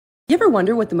You ever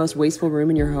wonder what the most wasteful room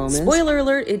in your home is? Spoiler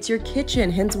alert, it's your kitchen,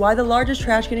 hence why the largest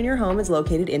trash can in your home is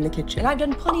located in the kitchen. And I've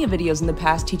done plenty of videos in the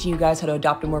past teaching you guys how to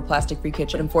adopt a more plastic-free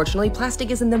kitchen. But unfortunately,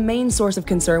 plastic isn't the main source of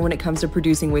concern when it comes to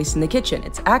producing waste in the kitchen.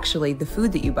 It's actually the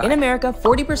food that you buy. In America,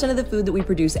 40% of the food that we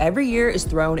produce every year is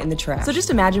thrown in the trash. So just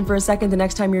imagine for a second the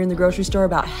next time you're in the grocery store,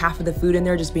 about half of the food in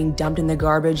there just being dumped in the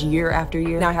garbage year after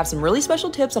year. Now I have some really special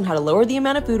tips on how to lower the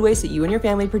amount of food waste that you and your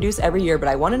family produce every year, but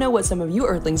I want to know what some of you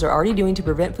earthlings are already doing to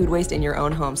prevent food waste in your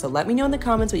own home. So let me know in the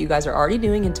comments what you guys are already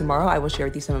doing, and tomorrow I will share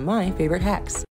with you some of my favorite hacks.